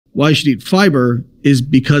why you should eat fiber is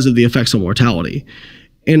because of the effects on mortality.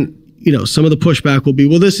 And, some of the pushback will be,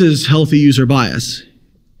 well, this is healthy user bias.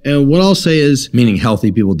 And what I'll say is... Meaning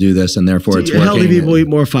healthy people do this and therefore it's working. Healthy people eat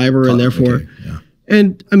more fiber and therefore... Okay, yeah.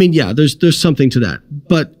 And I mean, there's something to that.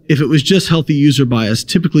 But if it was just healthy user bias,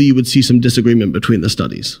 typically you would see some disagreement between the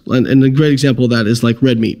studies. And a great example of that is like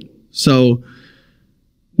red meat. So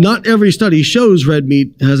not every study shows red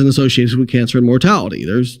meat has an association with cancer and mortality.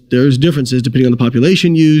 There's differences depending on the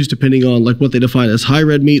population used, depending on like what they define as high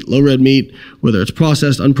red meat, low red meat, whether it's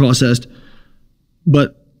processed, unprocessed.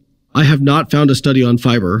 But I have not found a study on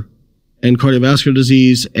fiber and cardiovascular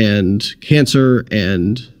disease and cancer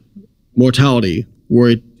and mortality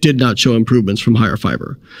where it did not show improvements from higher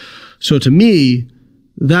fiber. So to me,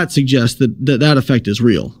 that suggests that effect is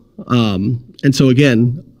real. And so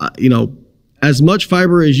again, as much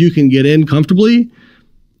fiber as you can get in comfortably,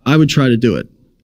 I would try to do it.